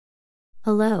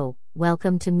Hello,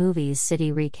 welcome to Movies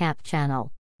City Recap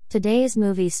channel. Today's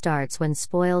movie starts when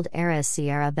spoiled heiress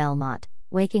Sierra Belmont,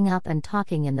 waking up and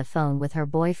talking in the phone with her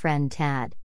boyfriend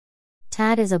Tad.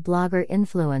 Tad is a blogger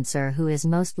influencer who is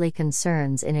mostly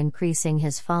concerned in increasing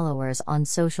his followers on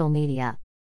social media.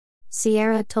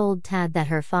 Sierra told Tad that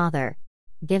her father,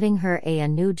 giving her a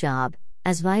new job,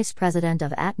 as vice president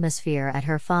of atmosphere at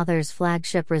her father's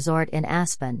flagship resort in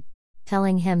Aspen,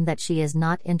 telling him that she is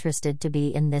not interested to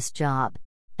be in this job,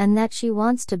 and that she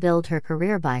wants to build her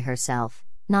career by herself,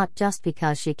 not just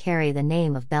because she carry the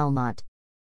name of Belmont.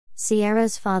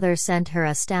 Sierra's father sent her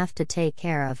a staff to take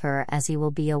care of her as he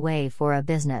will be away for a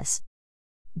business.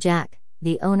 Jack,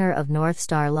 the owner of North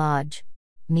Star Lodge,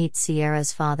 meets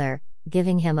Sierra's father,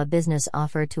 giving him a business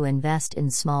offer to invest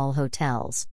in small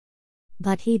hotels.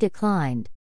 But he declined.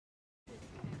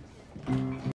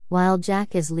 While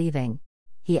Jack is leaving,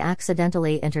 he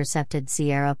accidentally intercepted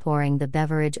Sierra pouring the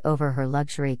beverage over her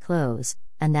luxury clothes,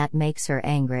 and that makes her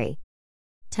angry.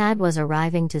 Tad was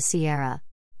arriving to Sierra,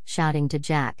 shouting to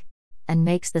Jack, and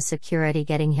makes the security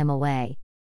getting him away.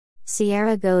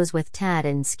 Sierra goes with Tad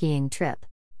in skiing trip.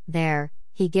 There,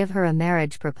 he give her a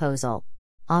marriage proposal,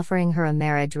 offering her a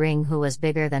marriage ring who was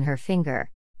bigger than her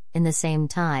finger. In the same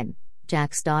time,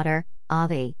 Jack's daughter,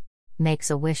 Avi,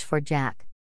 makes a wish for Jack.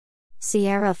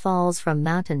 Sierra falls from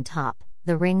mountain top.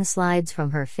 The ring slides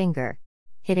from her finger,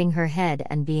 hitting her head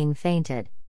and being fainted.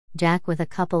 Jack with a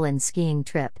couple in skiing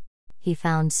trip. He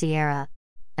found Sierra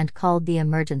and called the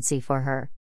emergency for her.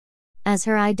 As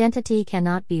her identity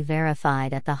cannot be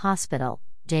verified at the hospital,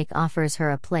 Jake offers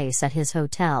her a place at his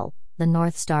hotel, the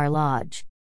North Star Lodge.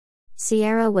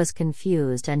 Sierra was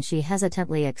confused and she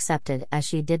hesitantly accepted as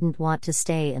she didn't want to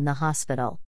stay in the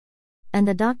hospital. And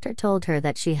the doctor told her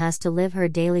that she has to live her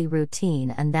daily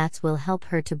routine and that will help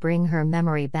her to bring her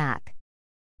memory back.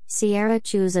 Sierra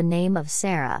chooses a name of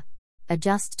Sarah,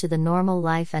 adjusts to the normal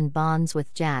life and bonds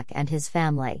with Jack and his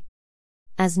family.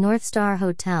 As North Star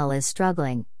Hotel is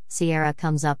struggling, Sierra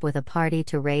comes up with a party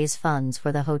to raise funds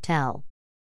for the hotel.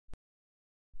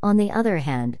 On the other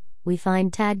hand, we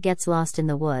find Tad gets lost in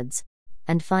the woods,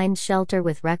 and finds shelter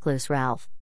with recluse Ralph.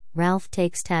 Ralph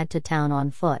takes Tad to town on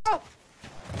foot.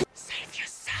 Save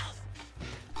yourself.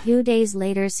 Few days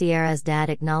later, Sierra's dad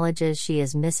acknowledges she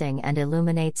is missing and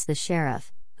illuminates the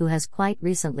sheriff, who has quite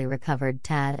recently recovered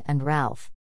Tad and Ralph.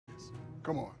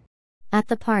 Come on. At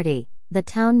the party, the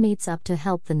town meets up to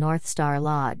help the North Star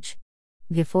Lodge.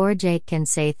 Before Jake can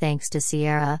say thanks to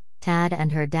Sierra, Tad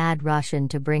and her dad rush in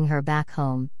to bring her back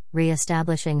home,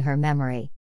 re-establishing her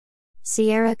memory.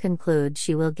 Sierra concludes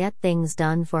she will get things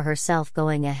done for herself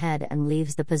going ahead and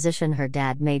leaves the position her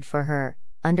dad made for her,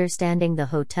 understanding the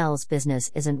hotel's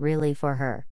business isn't really for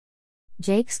her.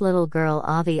 Jake's little girl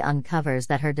Avi uncovers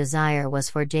that her desire was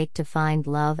for Jake to find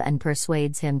love and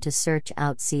persuades him to search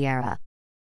out Sierra.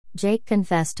 Jake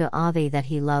confessed to Avi that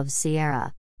he loves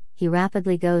Sierra. He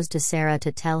rapidly goes to Sarah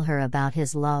to tell her about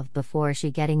his love before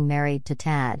she getting married to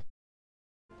Tad.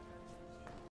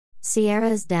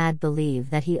 Sierra's dad believes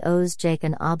that he owes Jake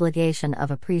an obligation of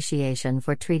appreciation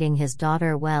for treating his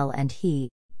daughter well, and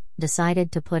he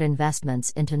decided to put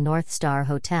investments into North Star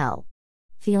Hotel,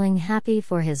 feeling happy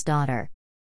for his daughter.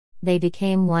 They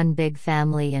became one big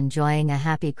family enjoying a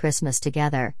happy Christmas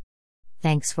together.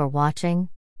 Thanks for watching.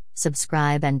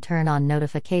 Subscribe and turn on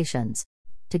notifications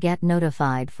to get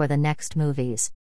notified for the next movies.